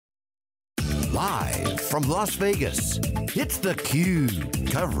Live from Las Vegas, it's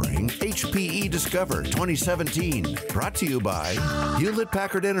theCUBE, covering HPE Discover 2017. Brought to you by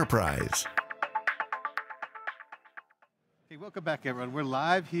Hewlett-Packard Enterprise. Hey, welcome back everyone. We're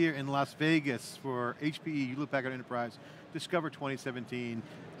live here in Las Vegas for HPE Hewlett-Packard Enterprise Discover 2017,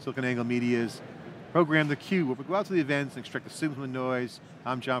 SiliconANGLE Media's program theCUBE, where we go out to the events and extract the signal from the noise.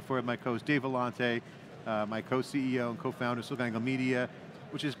 I'm John Ford, my co-host Dave Vellante, my co-CEO and co-founder of SiliconANGLE Media,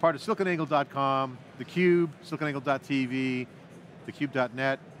 which is part of SiliconANGLE.com, theCUBE, SiliconANGLE.tv,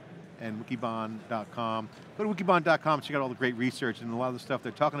 theCUBE.net, and Wikibon.com. Go to Wikibon.com, check out all the great research, and a lot of the stuff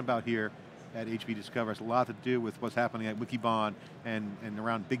they're talking about here at HPE Discover has a lot to do with what's happening at Wikibon and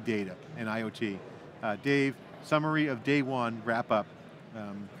around big data and IoT. Dave, summary of day one, wrap up,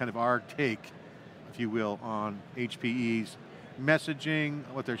 kind of our take, if you will, on HPE's messaging,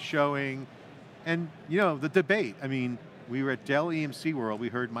 what they're showing, and you know, the debate. I mean, we were at Dell EMC World, we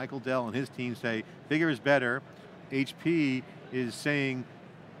heard Michael Dell and his team say, bigger is better. HP is saying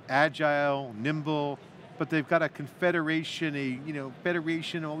agile, nimble, but they've got a confederation,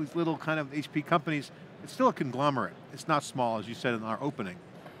 federation, all these little kind of HP companies. It's still a conglomerate. It's not small, as you said in our opening.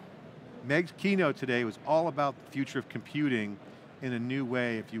 Meg's keynote today was all about the future of computing in a new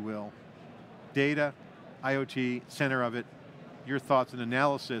way, if you will. Data, IoT, center of it. Your thoughts and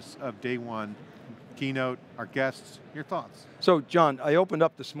analysis of day one, keynote, our guests, your thoughts. So John, I opened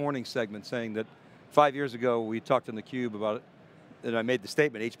up this morning's segment saying that 5 years ago we talked on theCUBE about it, and I made the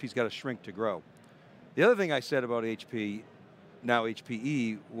statement, HP's got to shrink to grow. The other thing I said about HP, now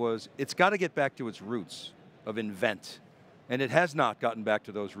HPE, was it's got to get back to its roots of invent. And it has not gotten back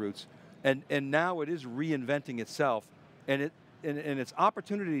to those roots. And now it is reinventing itself, and its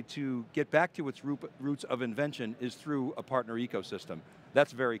opportunity to get back to its roots of invention is through a partner ecosystem.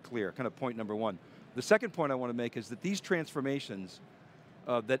 That's very clear, kind of point number one. The second point I want to make is that these transformations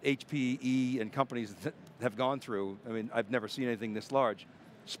that HPE and companies have gone through, I mean, I've never seen anything this large,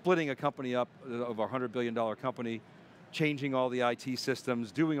 splitting a company up of a $100 billion company, changing all the IT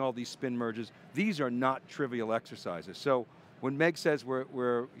systems, doing all these spin merges, these are not trivial exercises. So when Meg says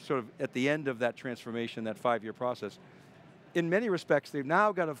we're sort of at the end of that transformation, that 5-year process, in many respects, they've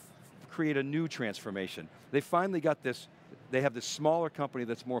now got to create a new transformation. They finally got this, they have this smaller company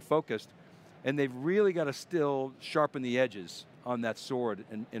that's more focused, and they've really got to still sharpen the edges on that sword,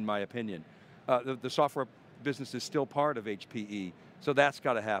 in my opinion. The software business is still part of HPE, so that's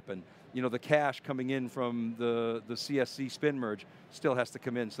got to happen. You know, the cash coming in from the CSC spin merge still has to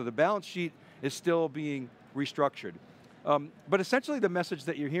come in. So the balance sheet is still being restructured. But essentially the message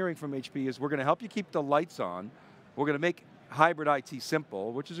that you're hearing from HPE is we're going to help you keep the lights on, we're going to make hybrid IT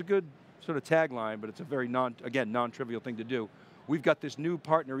simple, which is a good sort of tagline, but it's a very non-trivial thing to do. We've got this new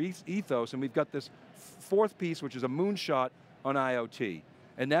partner ethos, and we've got this fourth piece, which is a moonshot on IoT.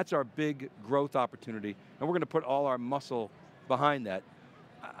 And that's our big growth opportunity, and we're going to put all our muscle behind that.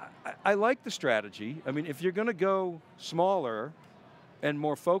 I like the strategy. I mean, if you're going to go smaller and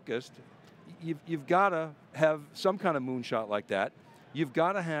more focused, you've got to have some kind of moonshot like that. You've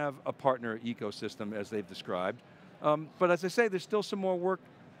got to have a partner ecosystem, as they've described. But as I say, there's still some more work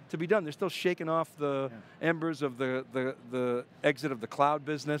to be done. They're still shaking off the embers of the exit of the cloud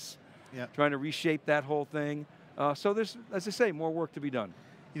business, trying to reshape that whole thing. So there's, as I say, more work to be done.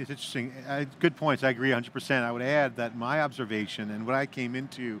 It's interesting, good points, I agree 100%. I would add that my observation and what I came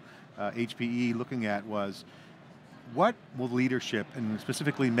into HPE looking at was, what will leadership, and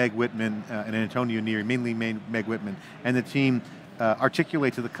specifically Meg Whitman and Antonio Neri, mainly Meg Whitman, and the team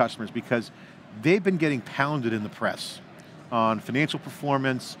articulate to the customers, because they've been getting pounded in the press on financial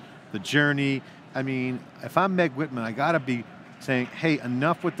performance, the journey. I mean, if I'm Meg Whitman, I got to be saying, hey,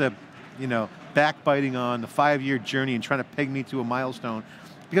 enough with the backbiting on the 5-year journey and trying to peg me to a milestone,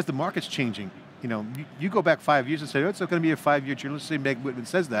 because the market's changing. You know, you go back 5 years and say, oh, it's not going to be a 5-year journey. Let's say Meg Whitman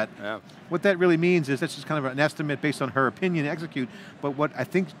says that. Yeah. What that really means is that's just kind of an estimate based on her opinion, execute. But what I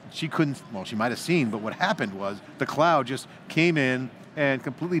think she couldn't, well, she might have seen, but what happened was the cloud just came in and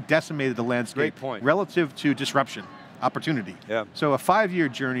completely decimated the landscape. Great point. Relative to disruption, opportunity. Yeah. So a 5-year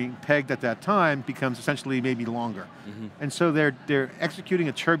journey pegged at that time becomes essentially maybe longer. And so they're executing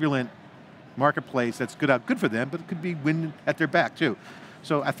a turbulent marketplace that's good for them, but it could be wind at their back too.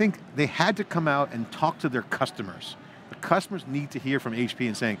 So I think they had to come out and talk to their customers. The customers need to hear from HP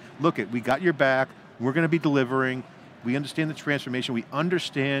and saying, look, we got your back, we're going to be delivering, we understand the transformation, we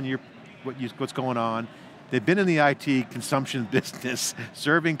understand what's going on. They've been in the IT consumption business,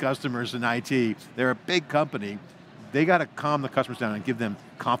 serving customers in IT. They're a big company. They got to calm the customers down and give them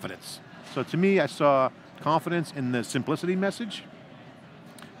confidence. So to me, I saw confidence in the simplicity message,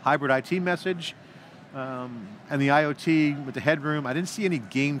 hybrid IT message, and the IoT with the headroom. I didn't see any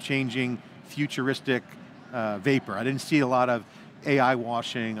game-changing futuristic vapor. I didn't see a lot of AI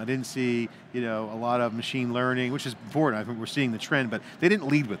washing. I didn't see a lot of machine learning, which is important. I think we're seeing the trend, but they didn't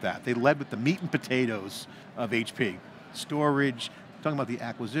lead with that. They led with the meat and potatoes of HP. Storage, talking about the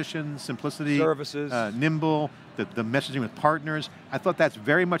acquisition, simplicity, services, nimble, the messaging with partners. I thought that's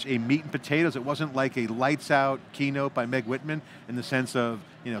very much a meat and potatoes. It wasn't like a lights out keynote by Meg Whitman in the sense of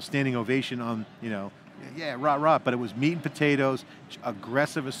standing ovation on yeah, rah rah, but it was meat and potatoes,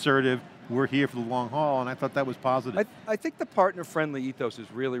 aggressive, assertive. We're here for the long haul, and I thought that was positive. I think the partner-friendly ethos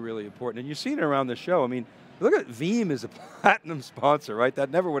is really, really important, and you've seen it around the show. I mean, look at Veeam is a platinum sponsor, right? That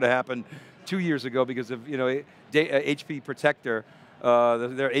never would have happened 2 years ago because of HP Protector,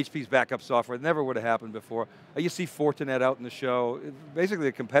 their HP's backup software. It never would have happened before. You see Fortinet out in the show, basically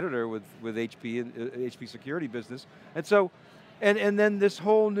a competitor with HP and HP security business, and so, and then this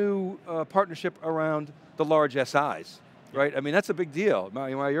whole new partnership around the large SIs. Right, I mean, that's a big deal.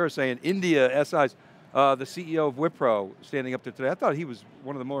 While you're saying India, SIs, the CEO of Wipro standing up there today, I thought he was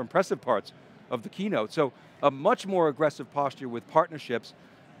one of the more impressive parts of the keynote. So a much more aggressive posture with partnerships,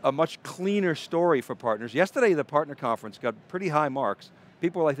 a much cleaner story for partners. Yesterday, the partner conference got pretty high marks.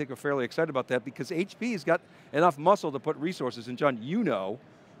 People, I think, are fairly excited about that because HP's got enough muscle to put resources, and John,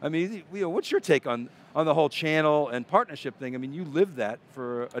 I mean, what's your take on the whole channel and partnership thing? I mean, you lived that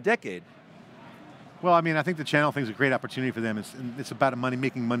for a decade. Well, I mean, I think the channel thing is a great opportunity for them. It's about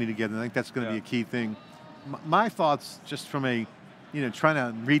making money together. I think that's going to be a key thing. My thoughts, just from trying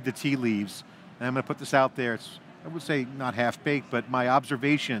to read the tea leaves, and I'm going to put this out there, I would say not half-baked, but my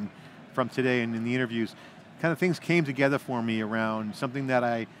observation from today and in the interviews, kind of things came together for me around something that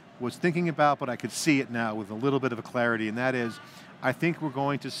I was thinking about, but I could see it now with a little bit of a clarity, and that is, I think we're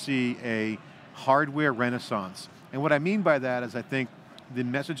going to see a hardware renaissance. And what I mean by that is I think the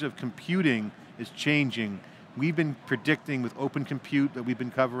message of computing is changing. We've been predicting with Open Compute that we've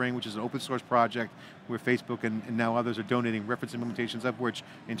been covering, which is an open source project where Facebook and now others are donating reference implementations, of which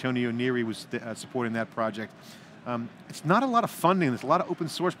Antonio Neri was supporting that project. It's not a lot of funding, there's a lot of open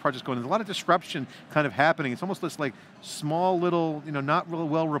source projects going on, there's a lot of disruption kind of happening. It's almost this like small little, not really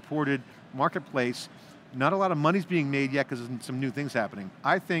well reported marketplace. Not a lot of money's being made yet because there's some new things happening.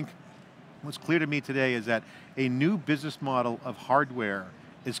 I think what's clear to me today is that a new business model of hardware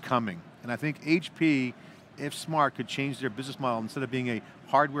is coming. And I think HP, if smart, could change their business model instead of being a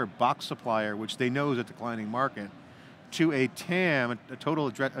hardware box supplier, which they know is a declining market, to a TAM, a total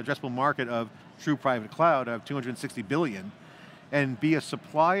addressable market of true private cloud of 260 billion, and be a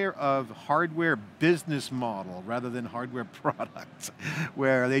supplier of hardware business model rather than hardware products,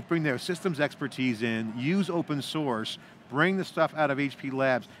 where they bring their systems expertise in, use open source, bring the stuff out of HP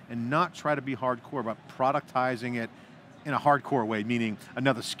labs, and not try to be hardcore about productizing it in a hardcore way, meaning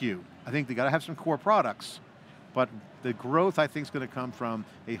another SKU. I think they got to have some core products, but the growth I think is going to come from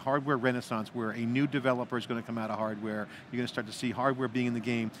a hardware renaissance where a new developer is going to come out of hardware. You're going to start to see hardware being in the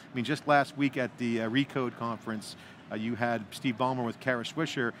game. I mean, just last week at the Recode conference, you had Steve Ballmer with Kara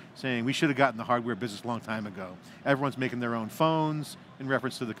Swisher saying we should have gotten the hardware business a long time ago. Everyone's making their own phones in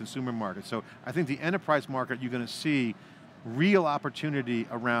reference to the consumer market. So I think the enterprise market, you're going to see real opportunity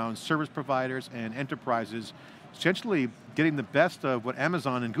around service providers and enterprises essentially getting the best of what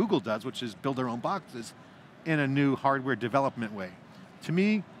Amazon and Google does, which is build their own boxes in a new hardware development way. To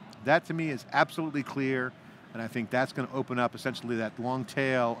me, that is absolutely clear, and I think that's going to open up essentially that long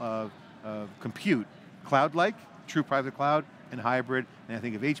tail of compute, cloud-like, true private cloud, and hybrid, and I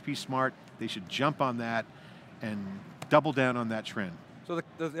think if HP's smart, they should jump on that and double down on that trend. So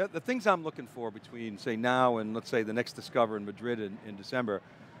the things I'm looking for between, say, now and let's say the next Discover in Madrid in December,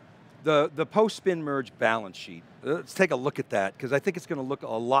 the post-spin merge balance sheet. Let's take a look at that, because I think it's going to look a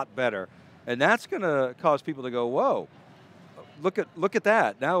lot better. And that's going to cause people to go, whoa, look at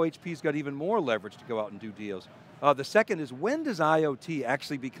that. Now HP's got even more leverage to go out and do deals. The second is, when does IoT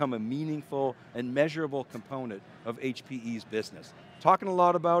actually become a meaningful and measurable component of HPE's business? Talking a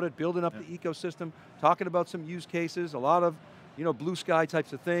lot about it, building up the ecosystem, talking about some use cases, a lot of blue sky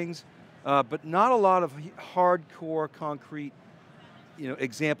types of things, but not a lot of hardcore, concrete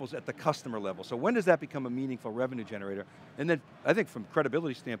examples at the customer level. So when does that become a meaningful revenue generator? And then, I think from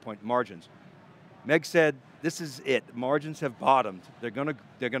credibility standpoint, margins. Meg said, this is it, margins have bottomed. They're going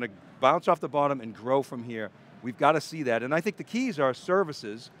to bounce off the bottom and grow from here. We've got to see that. And I think the keys are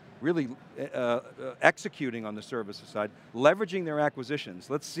services, really executing on the services side, leveraging their acquisitions.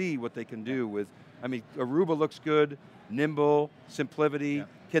 Let's see what they can do with, I mean, Aruba looks good, nimble, simplicity. Yeah.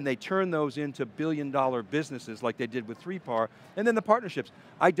 Can they turn those into billion-dollar businesses like they did with 3PAR? And then the partnerships.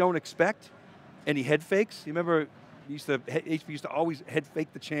 I don't expect any head fakes. You remember, HP used to always head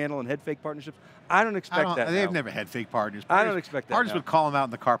fake the channel and head fake partnerships. I don't expect that They've now. never had fake partners. I don't expect that Partners now. would call them out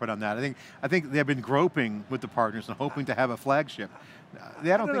in the carpet on that. I think they've been groping with the partners and hoping to have a flagship. I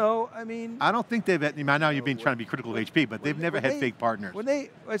don't know. I mean, I don't think they've. I know you've been trying to be critical of HP, but they've never had fake partners. When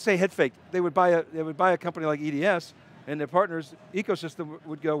let's say head fake, they would buy a company like EDS, and their partners ecosystem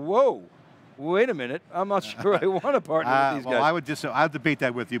would go, whoa. Wait a minute, I'm not sure I want to partner with these guys. I'll debate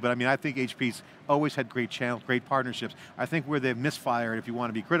that with you, but I think HP's always had great channels, great partnerships. I think where they've misfired, if you want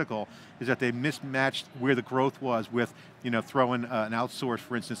to be critical, is that they mismatched where the growth was with, throwing an outsource,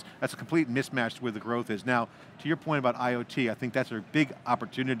 for instance. That's a complete mismatch to where the growth is. Now, to your point about IoT, I think that's a big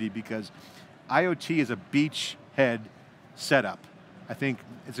opportunity because IoT is a beachhead setup. I think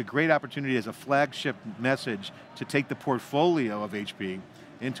it's a great opportunity as a flagship message to take the portfolio of HP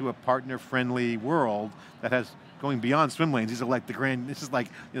into a partner-friendly world that has going beyond swim lanes. These are like this is like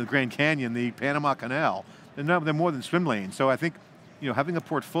the Grand Canyon, the Panama Canal. They're more than swim lanes. So I think having a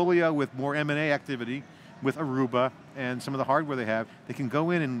portfolio with more M&A activity, with Aruba and some of the hardware they can go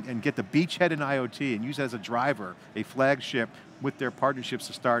in and get the beachhead in IoT and use that as a driver, a flagship with their partnerships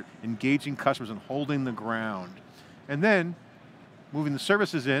to start engaging customers and holding the ground. And then moving the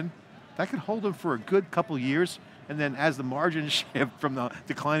services in, that could hold them for a good couple years. And then as the margins shift from the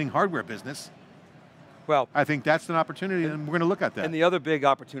declining hardware business, well, I think that's an opportunity and we're going to look at that. And the other big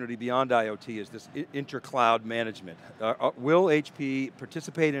opportunity beyond IoT is this inter-cloud management. Will HP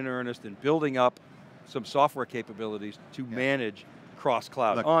participate in earnest in building up some software capabilities to manage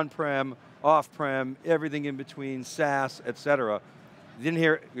cross-cloud, on-prem, off-prem, everything in between, SaaS, et cetera. We don't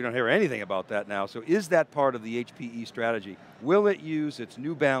hear anything about that now, so is that part of the HPE strategy? Will it use its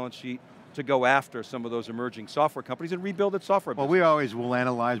new balance sheet to go after some of those emerging software companies and rebuild its software business? Well, we always will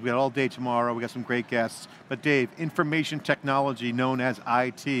analyze. We got all day tomorrow. We got some great guests. But Dave, information technology known as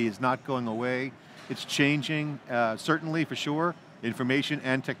IT is not going away. It's changing, certainly for sure. Information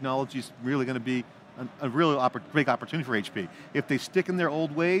and technology is really going to be a real big opportunity for HP. If they stick in their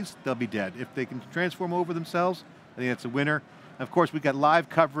old ways, they'll be dead. If they can transform over themselves, I think that's a winner. And of course, we got live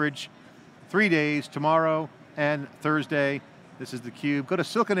coverage 3 days, tomorrow and Thursday. This is theCUBE. Go to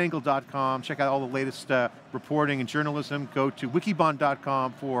SiliconANGLE.com, check out all the latest reporting and journalism. Go to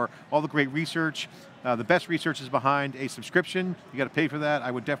wikibon.com for all the great research. The best research is behind a subscription. You got to pay for that. I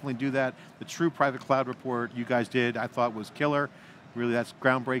would definitely do that. The true private cloud report you guys did, I thought was killer. Really, that's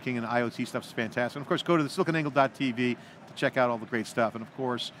groundbreaking, and IoT stuff is fantastic. And of course, go to the SiliconANGLE.tv to check out all the great stuff. And of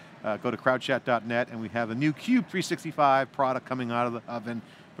course, go to crowdchat.net, and we have a new CUBE 365 product coming out of the oven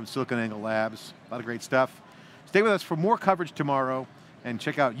from SiliconANGLE Labs. A lot of great stuff. Stay with us for more coverage tomorrow, and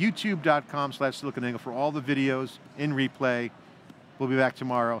check out youtube.com/SiliconANGLE for all the videos in replay. We'll be back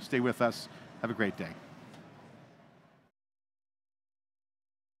tomorrow. Stay with us. Have a great day.